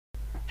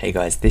Hey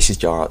guys, this is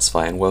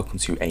ImArtsify and welcome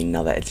to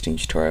another editing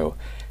tutorial.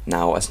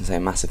 Now, as I say, a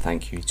massive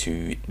thank you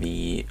to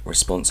the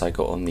response I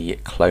got on the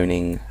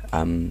cloning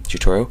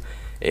tutorial.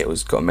 It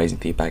got amazing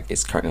feedback.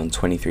 It's currently on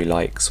 23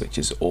 likes, which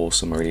is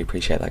awesome. I really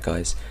appreciate that,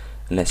 guys.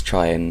 And let's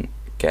try and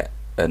get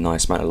a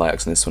nice amount of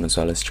likes on this one as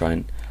well. Let's try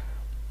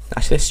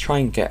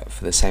and get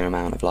for the same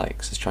amount of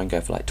likes. Let's try and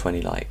go for like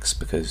 20 likes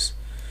because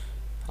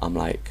I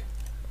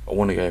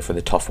want to go for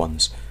the tough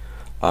ones.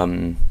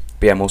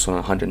 But yeah, I'm also on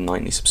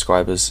 190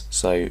 subscribers,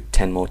 so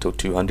 10 more till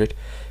 200.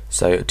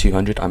 So at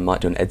 200 I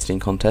might do an editing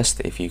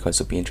contest if you guys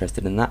would be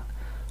interested in that.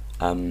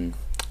 But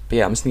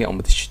yeah, I'm just gonna get on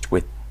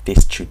with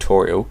this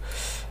tutorial.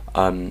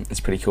 It's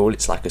pretty cool.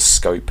 It's like a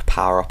scope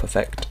power up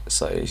effect.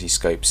 So as he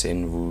scopes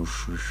in,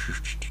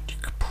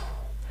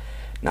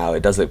 now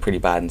it does look pretty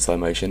bad in slow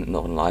motion,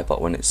 not gonna lie, but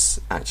when it's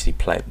actually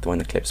when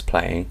the clip's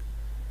playing,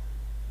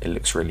 it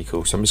looks really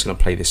cool. So I'm just gonna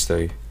play this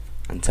through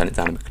and turn it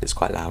down because it's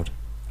quite loud.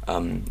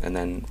 And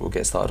then we'll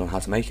get started on how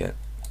to make it.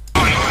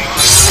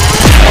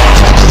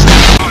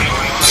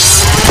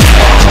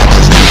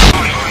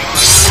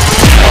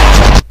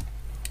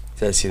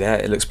 So see there,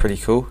 it looks pretty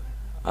cool.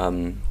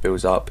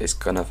 Builds up. It's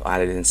kind of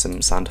added in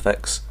some sound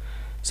effects,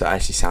 so it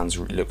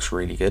actually looks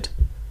really good.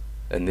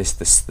 And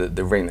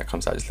the ring that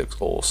comes out just looks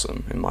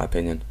awesome in my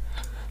opinion.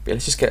 But yeah,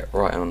 let's just get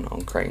right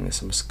on creating this.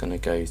 I'm just gonna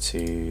go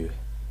to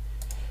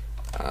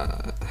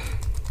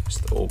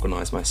just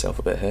organise myself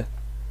a bit here.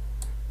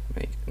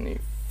 Make a new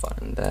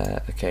button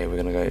there. Okay, we're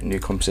gonna go new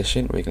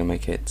composition. We're gonna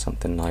make it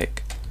something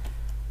like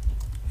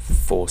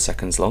 4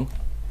 seconds long.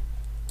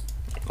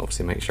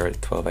 Obviously make sure it's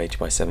 1280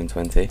 by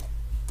 720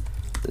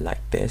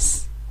 like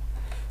this.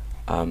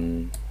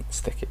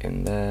 Stick it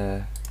in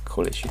there,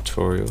 call it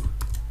tutorial.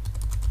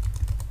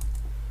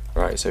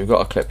 Right, so we've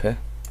got a clip here.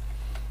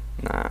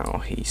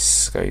 Now he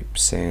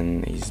scopes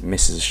in, he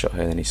misses a shot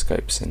here, then he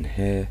scopes in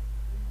here.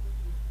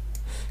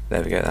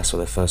 There we go, that's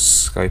where the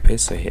first scope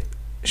is. So hit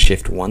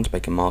shift 1 to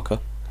make a marker.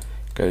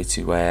 Go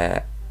to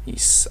where he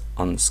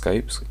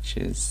unscopes, which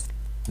is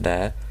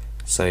there.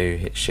 So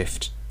hit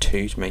shift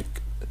 2 to make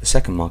the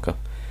second marker.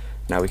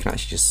 Now we can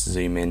actually just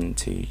zoom in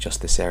to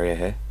just this area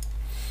here.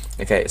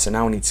 Okay, so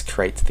now we need to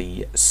create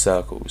the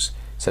circles.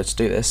 So to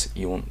do this,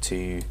 you want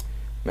to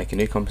make a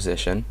new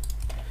composition,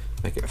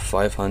 make it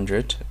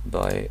 500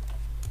 by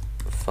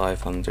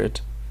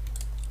 500.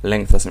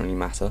 Length doesn't really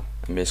matter.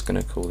 I'm just going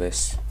to call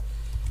this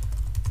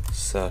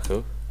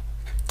circle.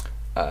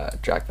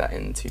 Drag that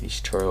into the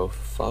tutorial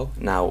file.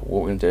 Now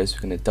what we're going to do is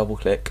we're going to double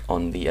click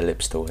on the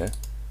ellipse tool here,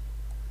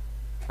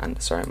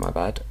 and sorry, my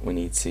bad, we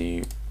need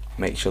to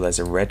make sure there's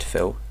a red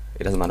fill.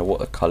 It doesn't matter what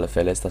the colour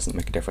fill is, doesn't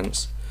make a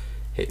difference.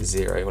 Hit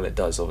 0. Well, it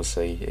does,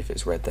 obviously. If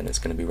it's red, then it's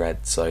going to be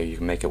red, so you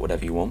can make it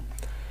whatever you want.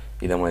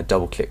 You then want to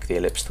double click the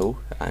ellipse tool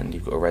and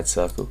you've got a red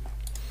circle.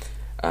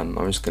 I'm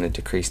just going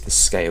to decrease the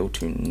scale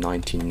to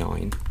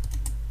 99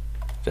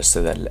 just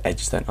so that the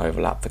edges don't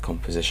overlap the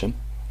composition.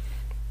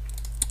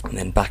 And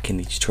then back in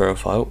the tutorial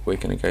file, we're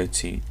going to go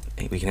to,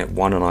 we can hit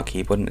 1 on our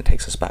keyboard and it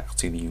takes us back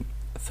to the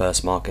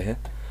first marker here.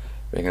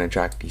 We're going to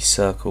drag the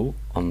circle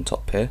on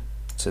top here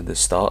to the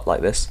start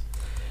like this.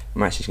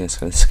 I'm actually just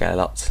going to scale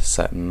up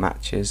so it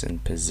matches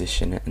and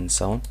position it and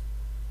so on.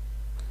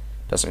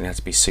 Doesn't really have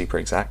to be super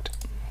exact.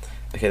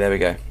 Okay, there we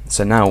go.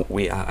 So now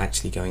we are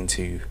actually going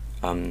to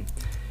bring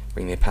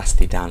the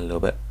opacity down a little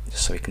bit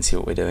just so we can see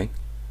what we're doing.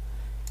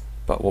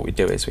 But what we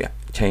do is we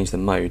change the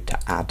mode to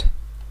add,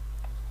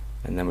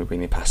 and then we bring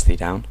the opacity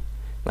down.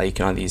 Now you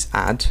can either use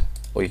add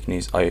or you can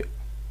use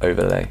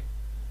overlay.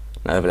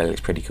 Now overlay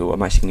looks pretty cool.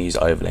 I'm actually going to use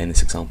overlay in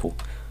this example.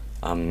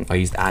 I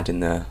used add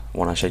in the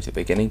one I showed you at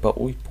the beginning, but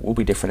we'll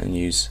be different and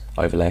use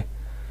overlay.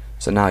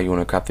 So now you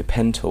want to grab the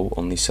pen tool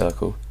on the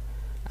circle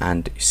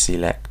and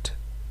select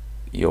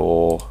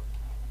your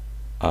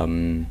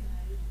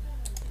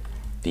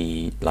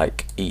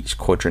each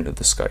quadrant of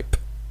the scope.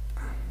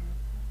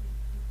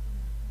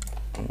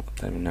 I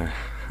don't even know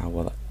how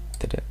well that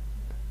did it.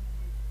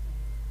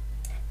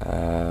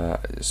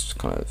 Just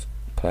kind of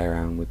play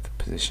around with the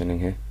positioning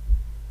here,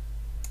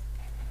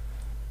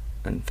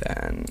 and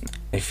then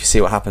if you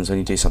see what happens when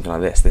you do something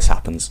like this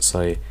happens.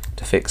 So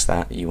to fix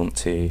that, you want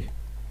to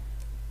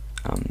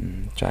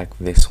drag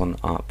this one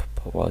up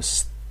but while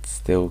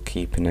still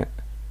keeping it.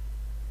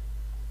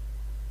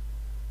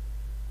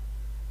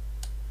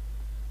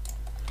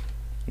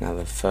 Now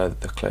the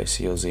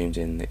closer you're zoomed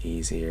in, the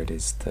easier it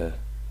is to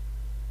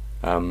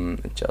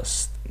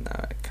adjust.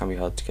 Now it can be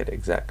hard to get it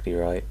exactly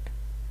right.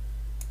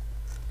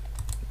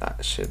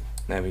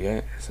 There we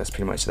go, so that's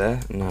pretty much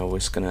there. Now we're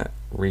just gonna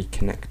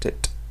reconnect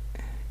it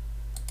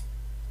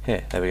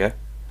here, there we go.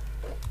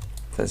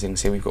 So as you can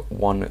see, we've got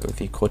one of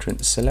the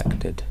quadrants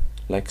selected,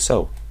 like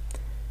so.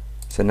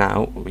 So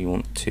now we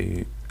want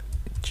to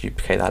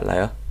duplicate that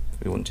layer.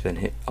 We want to then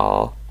hit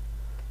R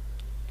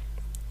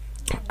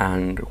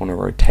and we want to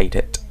rotate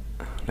it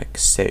like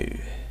so.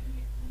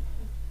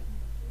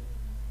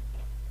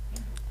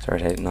 So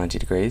rotate it 90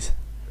 degrees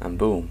and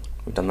boom,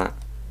 we've done that.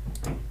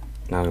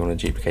 Now we want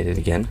to duplicate it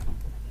again,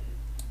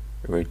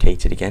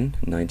 rotate it again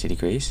 90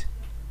 degrees.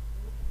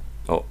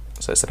 Oh,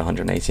 so it's at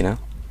 180 now.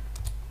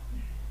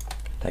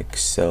 like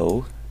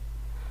so,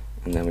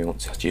 and then we want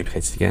to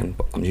duplicate it again,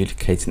 but I'm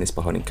duplicating this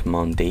by holding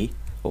Command D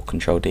or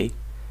Control D,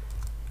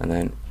 and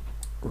then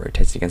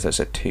rotate it again so it's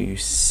at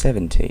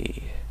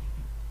 270.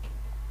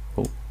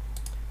 Oh,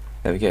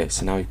 there we go.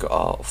 So now we've got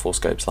our 4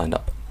 scopes lined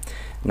up.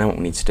 Now what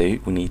we need to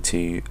do, we need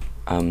to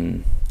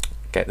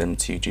get them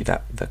to do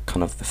that, the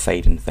kind of the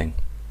fade-in thing.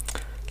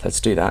 Let's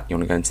do that. You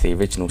want to go into the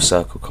original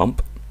circle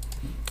comp.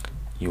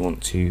 You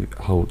want to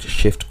hold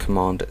Shift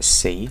Command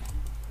C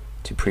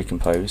to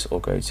pre-compose, or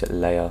go to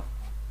Layer,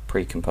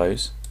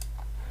 Pre-compose.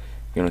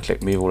 You want to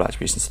click Move All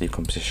Attributes and Leave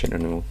Composition,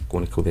 and we'll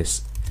want to call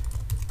this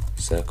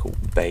Circle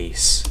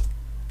Base,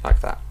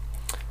 like that.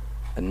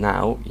 And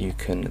now you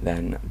can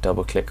then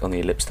double click on the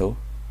ellipse tool,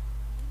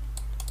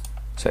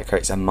 so it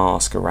creates a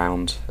mask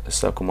around a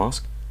circle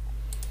mask.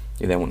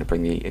 You then want to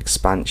bring the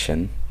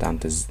expansion down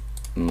to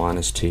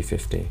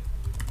 -250,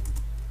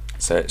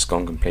 so it's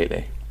gone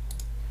completely.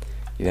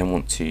 You then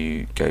want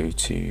to go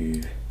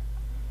to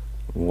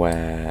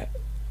where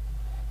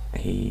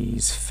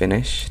he's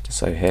finished,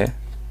 so here,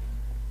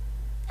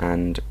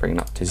 and bring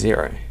it up to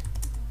 0.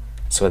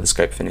 So where the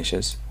scope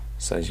finishes.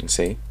 So as you can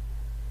see,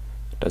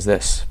 it does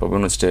this, but we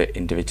want to do it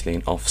individually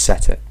and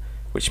offset it,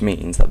 which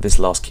means that this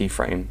last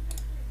keyframe,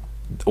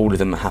 all of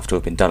them have to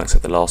have been done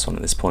except the last one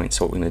at this point.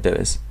 So what we're going to do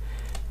is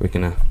we're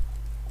going to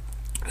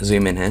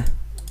zoom in here,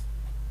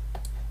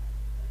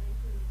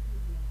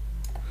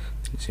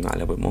 zoom out a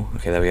little bit more.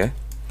 Okay, there we go.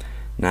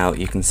 Now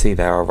you can see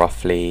there are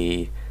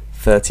roughly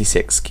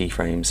 36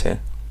 keyframes here.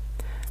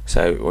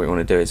 So what we want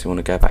to do is we want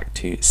to go back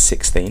to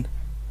 16,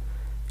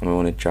 and we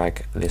want to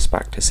drag this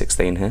back to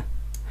 16 here.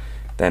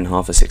 Then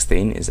half of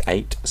 16 is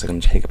 8, so I'm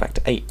going to take it back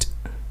to 8.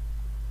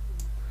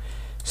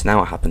 So now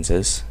what happens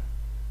is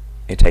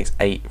it takes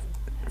 8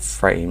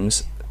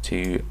 frames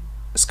to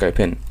scope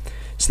in.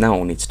 So now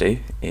all we need to do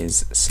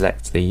is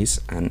select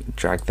these and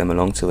drag them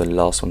along till the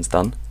last one's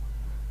done.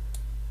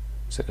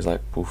 So it's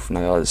like, poof,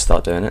 now I'll just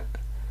start doing it.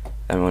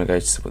 Then we want to go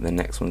to when the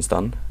next one's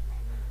done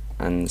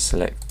and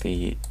select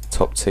the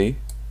top 2,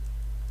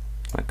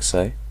 like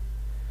so,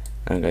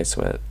 and go to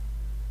where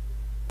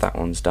that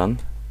one's done,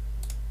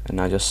 and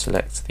now just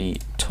select the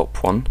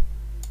top one,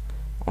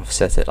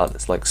 offset it like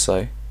this, like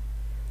so,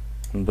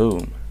 and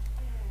boom.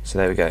 So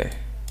there we go.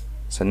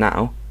 So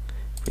now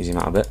if we zoom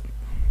out a bit,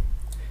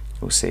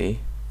 you'll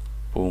see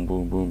boom,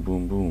 boom, boom,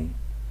 boom, boom.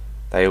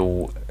 They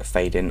all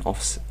fade in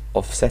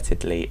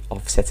offsetedly.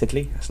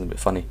 That's a little bit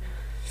funny.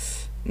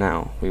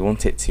 Now we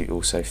want it to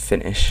also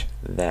finish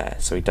there,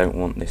 so we don't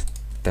want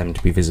them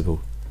to be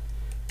visible.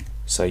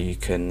 So you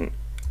can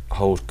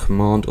hold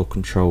Command or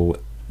Control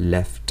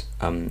left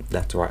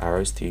to right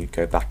arrows to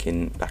go back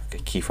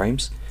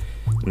keyframes,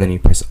 and then you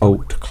press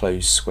Alt to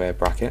close square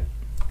bracket,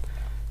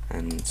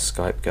 and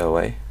Skype go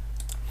away.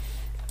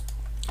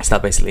 So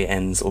that basically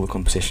ends all the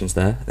compositions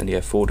there. Then you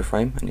go forward a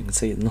frame, and you can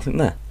see there's nothing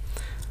there.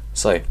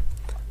 So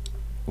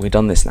we've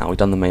done this now. We've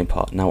done the main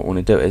part. Now what we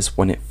want to do is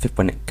when it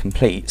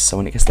completes, so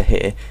when it gets to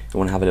here, we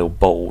want to have a little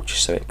bulge,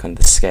 so it kind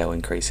of the scale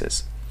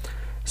increases.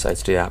 So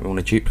to do that, we want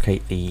to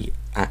duplicate the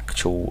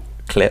actual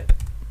clip,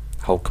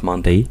 hold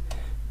Command D,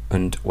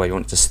 and where you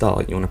want it to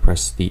start, you want to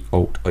press the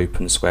Alt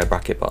open square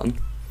bracket button.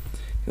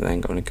 You're then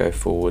going to go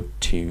forward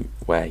to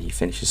where he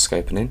finishes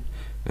scoping in,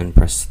 and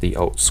press the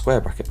Alt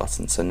square bracket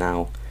button. So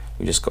now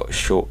we've just got a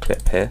short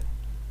clip here.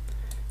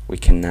 We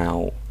can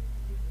now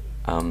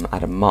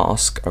add a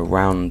mask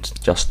around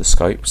just the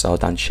scope, so I'll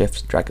down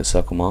Shift, drag a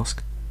circle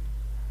mask,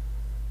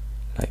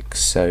 like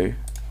so,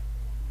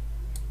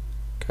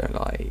 go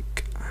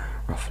like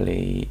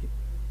roughly,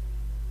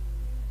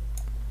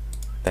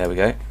 there we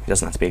go. It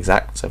doesn't have to be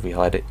exact, so if we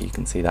hide it you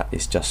can see that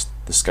it's just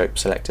the scope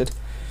selected.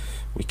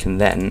 We can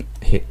then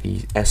hit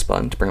the S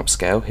button to bring up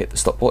scale, hit the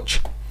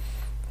stopwatch,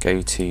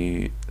 go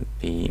to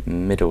the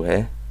middle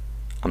here,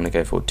 I'm going to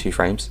go forward 2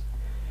 frames,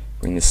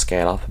 bring the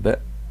scale up a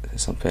bit,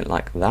 something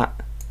like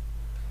that.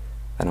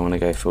 Then I want to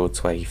go forward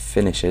to where he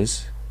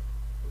finishes,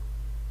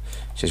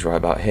 which is right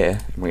about here,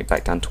 and bring it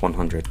back down to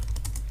 100.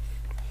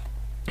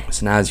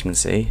 So now as you can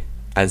see,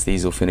 as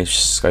these all finish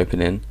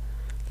scoping in,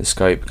 the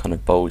scope kind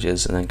of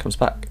bulges and then comes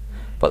back.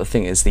 But the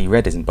thing is, the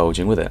red isn't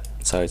bulging with it.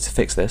 So to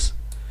fix this,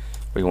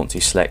 we want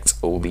to select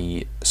all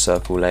the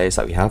circle layers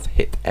that we have,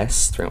 hit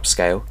S to bring up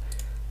scale,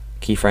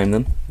 keyframe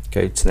them,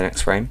 go to the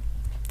next frame,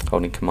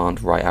 holding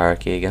Command right arrow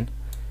key again,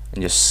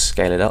 and just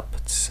scale it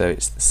up so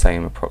it's the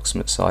same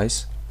approximate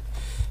size.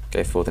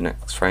 Go for the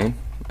next frame,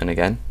 and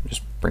again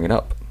just bring it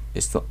up.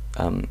 It's not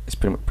it's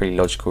pretty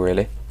logical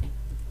really.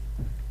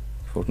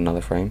 Forward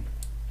another frame,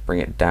 bring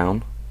it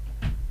down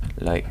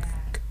like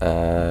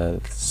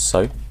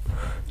so.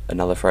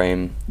 Another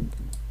frame,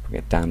 bring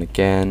it down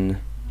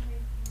again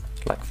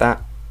like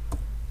that,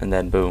 and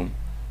then boom.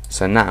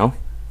 So now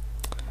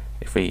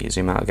if we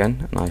zoom out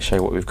again and I show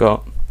you what we've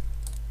got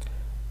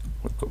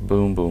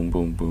boom, boom,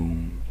 boom,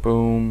 boom,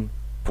 boom,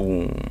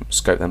 boom,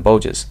 scope then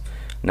bulges.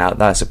 Now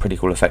that's a pretty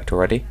cool effect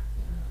already,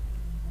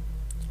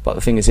 but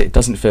the thing is it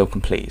doesn't feel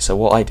complete. So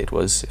what I did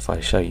was, if I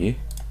show you,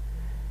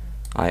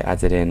 I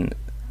added in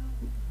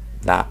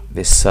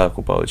this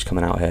circle bulge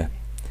coming out here.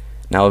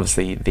 Now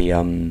obviously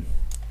the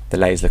the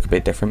layers look a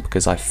bit different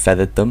because I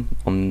feathered them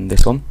on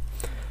this one,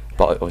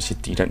 but obviously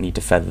you don't need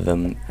to feather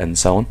them and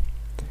so on.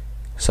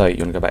 So you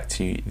want to go back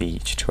to the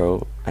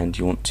tutorial and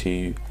you want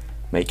to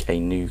make a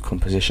new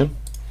composition,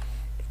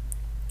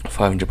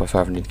 500 by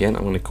 500 again.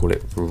 I'm going to call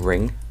it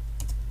ring,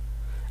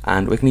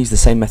 and we can use the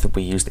same method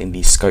we used in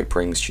the scope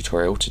rings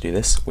tutorial to do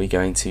this. We're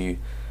going to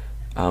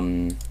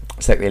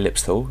select the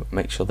ellipse tool,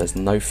 make sure there's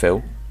no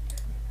fill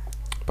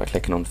by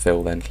clicking on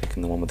fill, then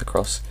clicking the one with the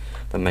cross,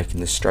 then making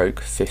the stroke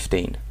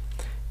 15.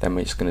 Then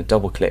we're just going to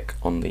double click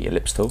on the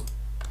ellipse tool,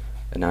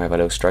 and now we have a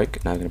little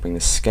stroke. Now we're going to bring the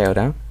scale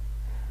down.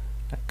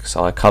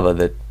 So I cover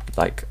the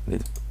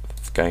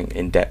going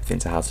in depth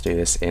into how to do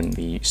this in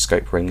the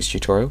scope rings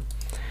tutorial.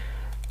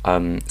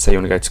 So you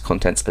want to go to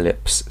contents,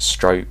 ellipse,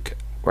 stroke,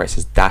 where it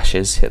says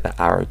dashes, hit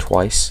the arrow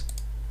twice.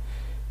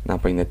 Now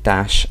bring the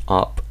dash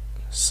up,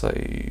 so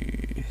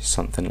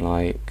something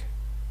like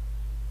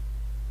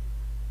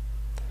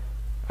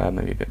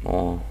maybe a bit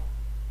more,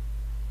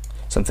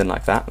 something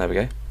like that. There we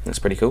go. That's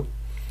pretty cool.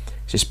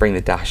 Just bring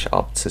the dash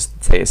up to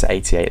say it's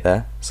 88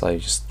 there, so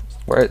just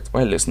where it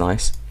looks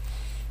nice.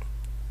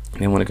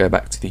 And then you want to go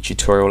back to the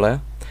tutorial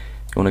layer.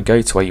 You want to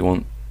go to where you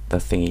want the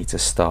thingy to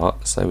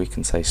start, so we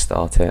can say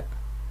start it.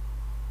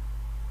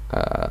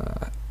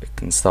 It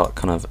can start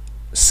kind of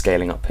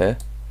scaling up here.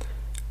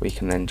 We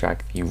can then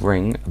drag the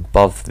ring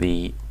above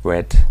the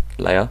red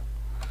layer,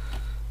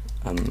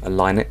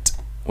 align it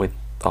with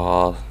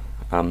our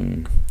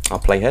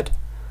playhead.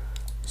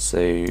 So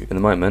in the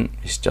moment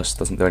it just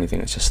doesn't do anything,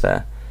 it's just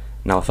there.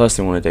 Now the first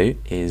thing we want to do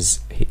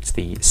is hit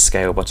the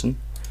scale button,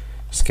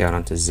 scale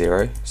down to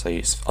 0 so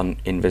it's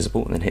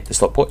invisible, and then hit the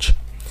stopwatch,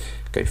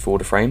 go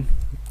forward a frame,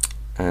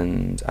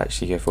 and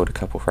actually go forward a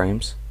couple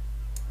frames.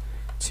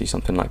 See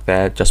something like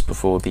there just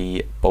before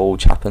the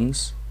bulge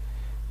happens,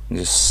 and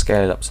just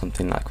scale it up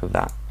something like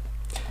that.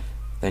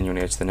 Then you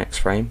want to go to the next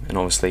frame, and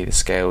obviously the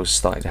scale's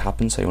starting to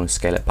happen, so you want to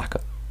scale it back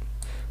up,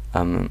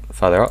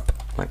 further up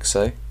like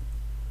so.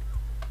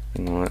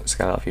 And you want to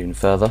scale it up even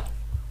further,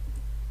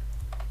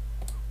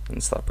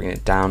 and start bringing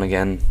it down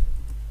again.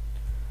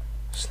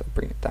 Just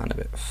bring it down a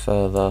bit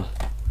further,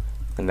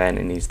 and then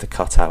it needs to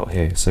cut out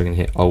here, so we can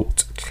hit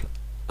Alt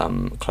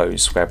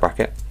close square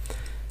bracket.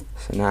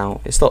 So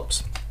now it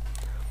stops.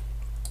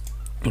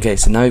 Okay,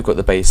 so now we've got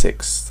the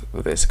basics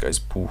of this. It goes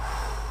poof,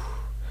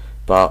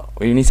 but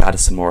we need to add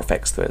some more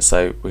effects to it.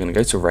 So we're going to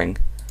go to ring,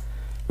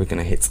 we're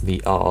going to hit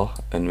the R,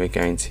 and we're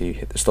going to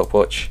hit the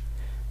stopwatch,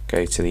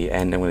 go to the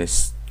end, and we're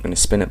going to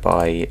spin it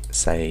by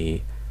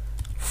say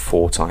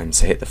 4 times.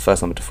 So hit the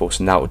first number to 4,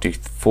 so now it will do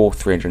 4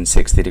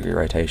 360-degree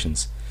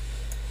rotations.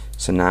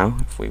 So now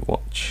if we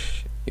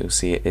watch, you'll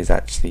see it is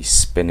actually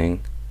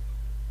spinning,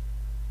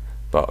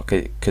 but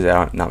because there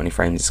aren't that many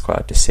frames, it's quite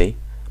hard to see.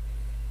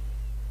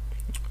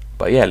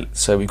 But yeah,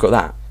 so we've got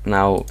that.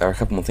 Now there are a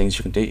couple more things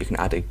you can do. You can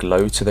add a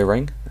glow to the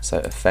ring, so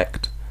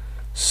effect,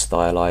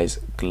 stylize,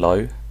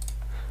 glow.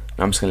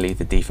 Now I'm just going to leave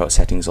the default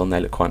settings on,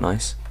 they look quite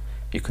nice.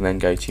 You can then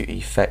go to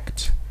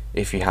effect.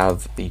 If you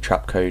have the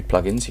trapcode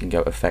plugins, you can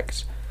go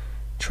effect,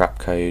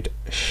 trapcode,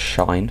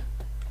 shine.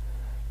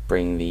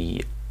 Bring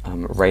the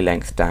ray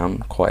length down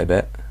quite a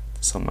bit,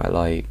 somewhere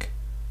like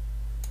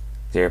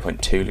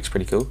 0.2, looks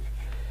pretty cool.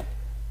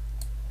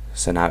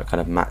 So now it kind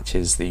of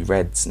matches the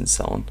reds and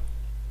so on.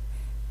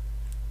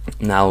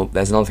 Now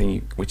there's another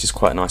thing which is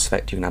quite a nice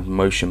effect. You can add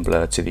motion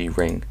blur to the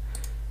ring.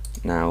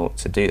 Now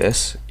to do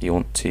this, you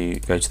want to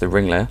go to the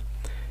ring layer,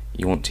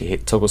 you want to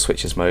hit toggle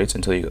switches modes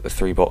until you've got the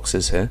 3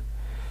 boxes here.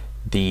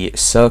 The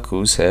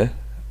circles here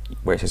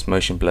where it says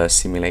motion blur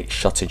simulate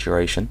shutter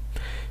duration,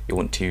 you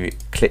want to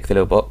click the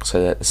little box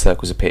so that the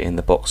circles appear in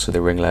the box for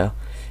the ring layer,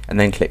 and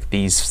then click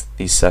these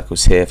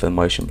circles here for the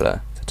motion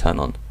blur to turn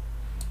on.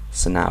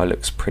 So now it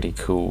looks pretty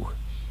cool,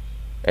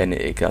 and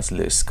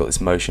it's got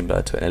this motion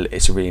blur to it, and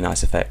it's a really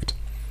nice effect.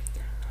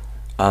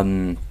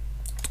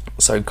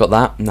 So we've got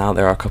that. Now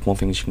there are a couple more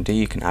things you can do.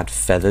 You can add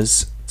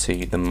feathers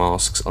to the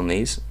masks on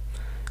these,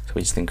 so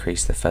we just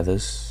increase the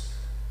feathers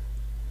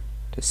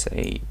to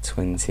say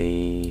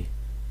 20,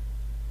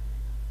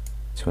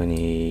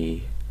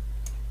 20,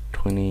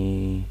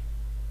 20,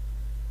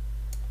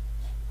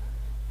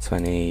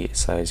 20.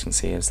 So as you can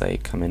see, as they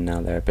come in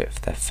now, they're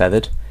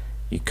feathered.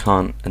 You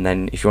can't, and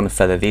then if you want to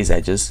feather these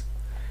edges,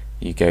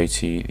 you go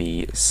to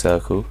the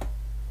circle,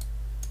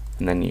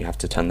 and then you have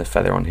to turn the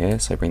feather on here,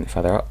 so bring the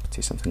feather up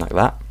to something like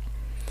that,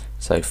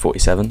 so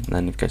 47, and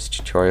then if you go to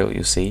tutorial,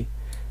 you'll see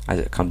as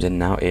it comes in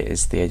now, the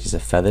edges are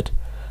feathered.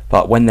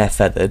 But when they're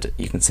feathered,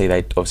 you can see they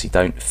obviously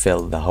don't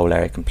fill the whole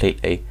area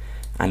completely,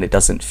 and it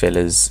doesn't fill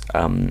as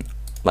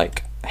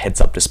like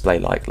heads-up display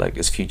like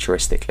as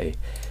futuristically.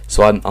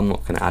 So I'm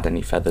not going to add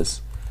any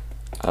feathers.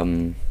 I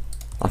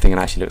think it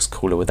actually looks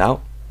cooler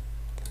without.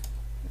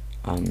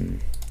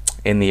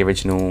 In the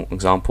original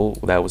example,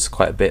 there was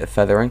quite a bit of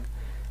feathering,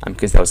 and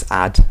because there was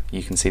add,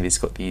 you can see it's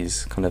got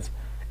these kind of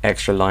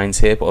extra lines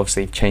here. But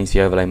obviously, if you change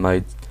the overlay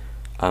mode,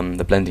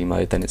 the blending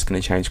mode, then it's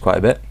going to change quite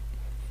a bit.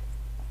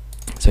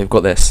 So we've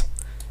got this.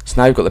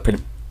 So now you've got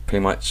the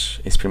pretty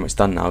much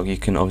done now. You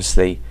can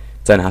obviously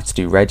don't have to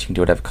do red. You can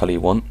do whatever color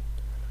you want.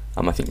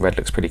 I think red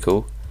looks pretty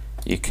cool.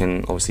 you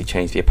can obviously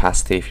change the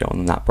opacity if you don't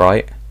want them that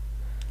bright.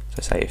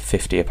 So say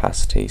 50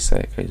 opacity, so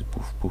it goes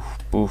boof boof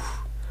boof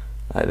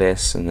like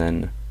this, and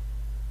then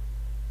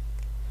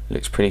it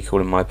looks pretty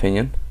cool in my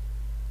opinion.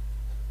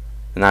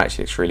 And that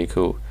actually looks really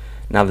cool.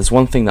 Now there's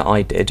one thing that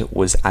I did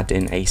was add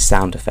in a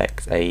sound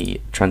effect, a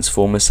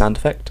Transformers sound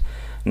effect.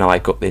 Now I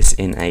got this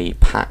in a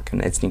pack,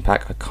 an editing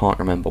pack. I can't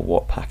remember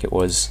what pack it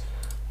was,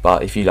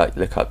 but if you like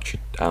look up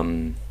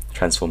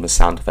Transformers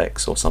sound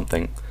effects or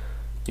something,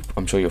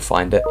 I'm sure you'll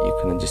find it. You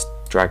can then just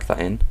drag that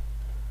in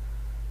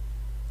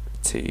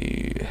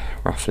to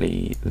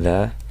roughly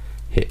there.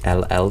 Hit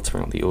LL to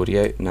bring up the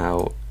audio.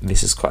 Now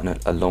this is quite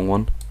a long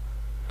one.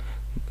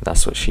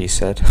 That's what she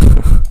said.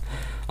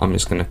 I'm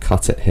just going to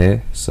cut it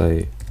here,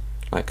 so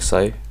like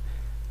so.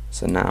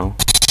 So now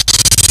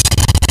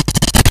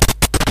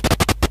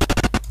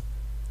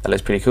that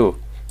looks pretty cool.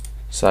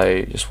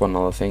 So just one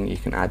other thing, you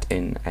can add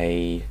in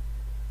a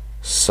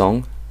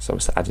song. So I'm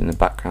just add in a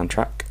background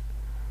track.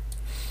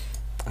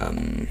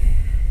 I'm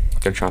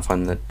gonna try and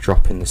find the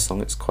drop in this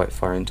song. It's quite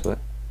far into it.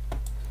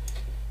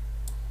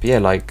 But yeah,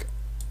 like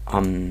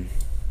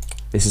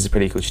this is a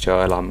pretty cool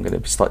tutorial. I'm gonna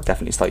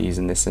definitely start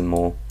using this in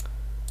more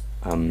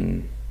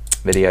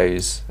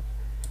videos,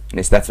 and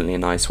it's definitely a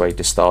nice way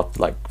to start,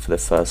 like for the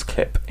first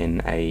clip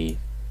in a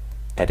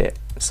edit.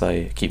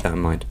 So keep that in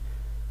mind.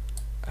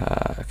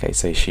 Okay,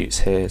 so he shoots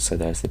here, so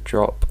there's the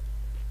drop.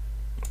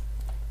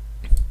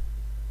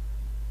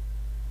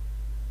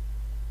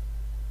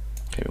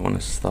 Okay, we want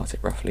to start it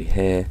roughly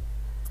here.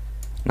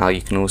 Now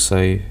you can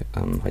also,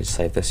 I just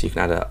saved this, you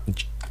can add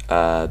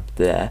a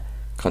there,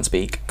 can't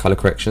speak, color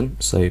correction.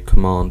 So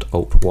Command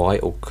Alt Y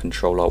or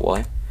Control Alt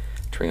Y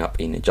to bring up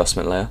an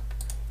adjustment layer.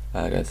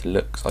 Go to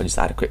looks. I'll just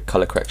add a quick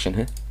color correction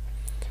here,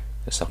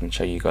 just so I can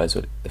show you guys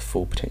what the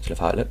full potential of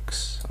how it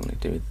looks. I'm going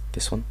to do with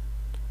this one.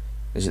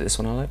 Is it this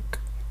one I like?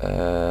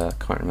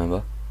 Can't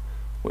remember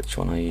which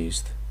one I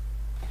used.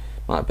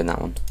 Might have been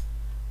that one.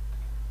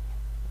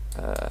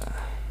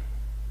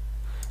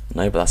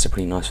 No, but that's a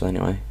pretty nice one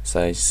anyway.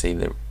 So you see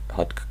the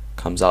HUD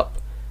comes up,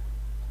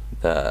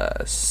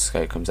 the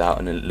scope comes out,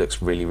 and it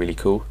looks really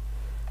cool.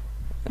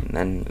 And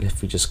then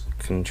if we just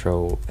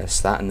Control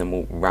S that, and then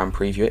we'll RAM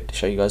preview it to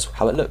show you guys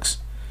how it looks.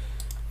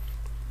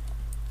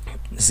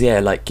 So yeah,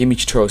 like give me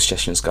tutorial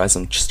suggestions, guys.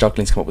 I'm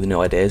struggling to come up with new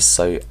ideas,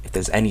 so if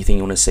there's anything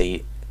you want to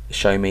see,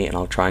 show me and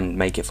I'll try and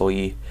make it for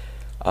you.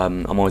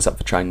 I'm always up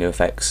for trying new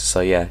effects,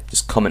 so yeah,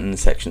 just comment in the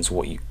sections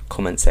what you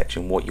want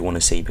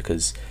to see,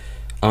 because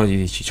I want to do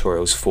these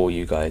tutorials for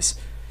you guys.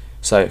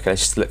 So okay,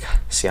 let's just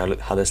see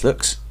how this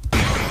looks.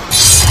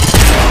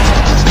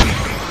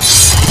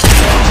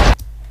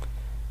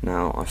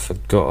 Now I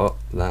forgot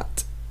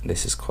that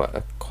this is quite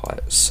a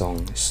quiet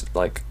song. It's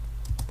like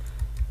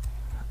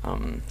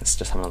let's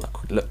just have a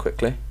look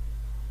quickly.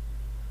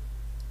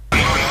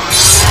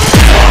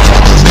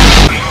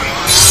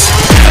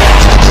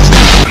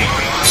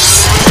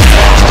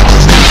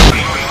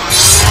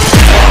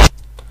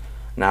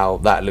 Now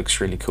that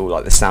looks really cool,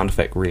 like the sound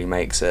effect really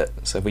makes it.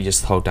 So if we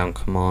just hold down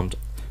Command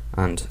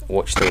and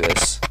watch through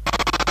this,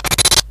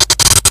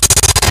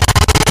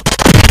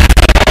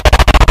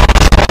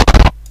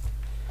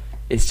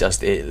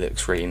 it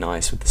looks really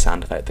nice with the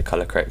sound effect, the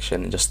color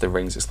correction, and just the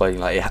rings exploding.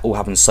 Like it all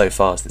happens so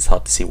fast, it's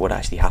hard to see what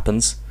actually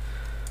happens.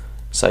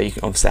 So you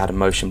can obviously add a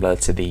motion blur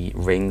to the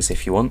rings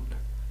if you want.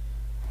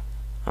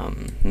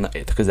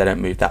 Because they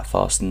don't move that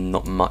fast,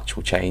 not much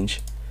will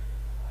change.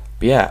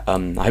 But yeah, I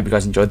hope you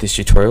guys enjoyed this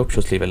tutorial. Be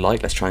sure to leave a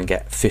like. Let's try and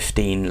get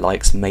 15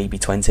 likes, maybe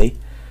 20.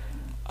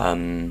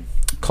 Comment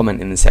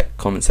in the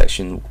comment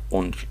section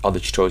on other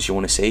tutorials you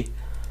want to see.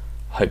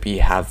 Hope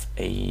you have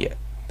a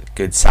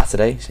good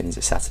Saturday, since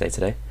it's Saturday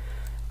today,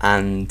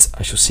 and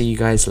I shall see you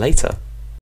guys later.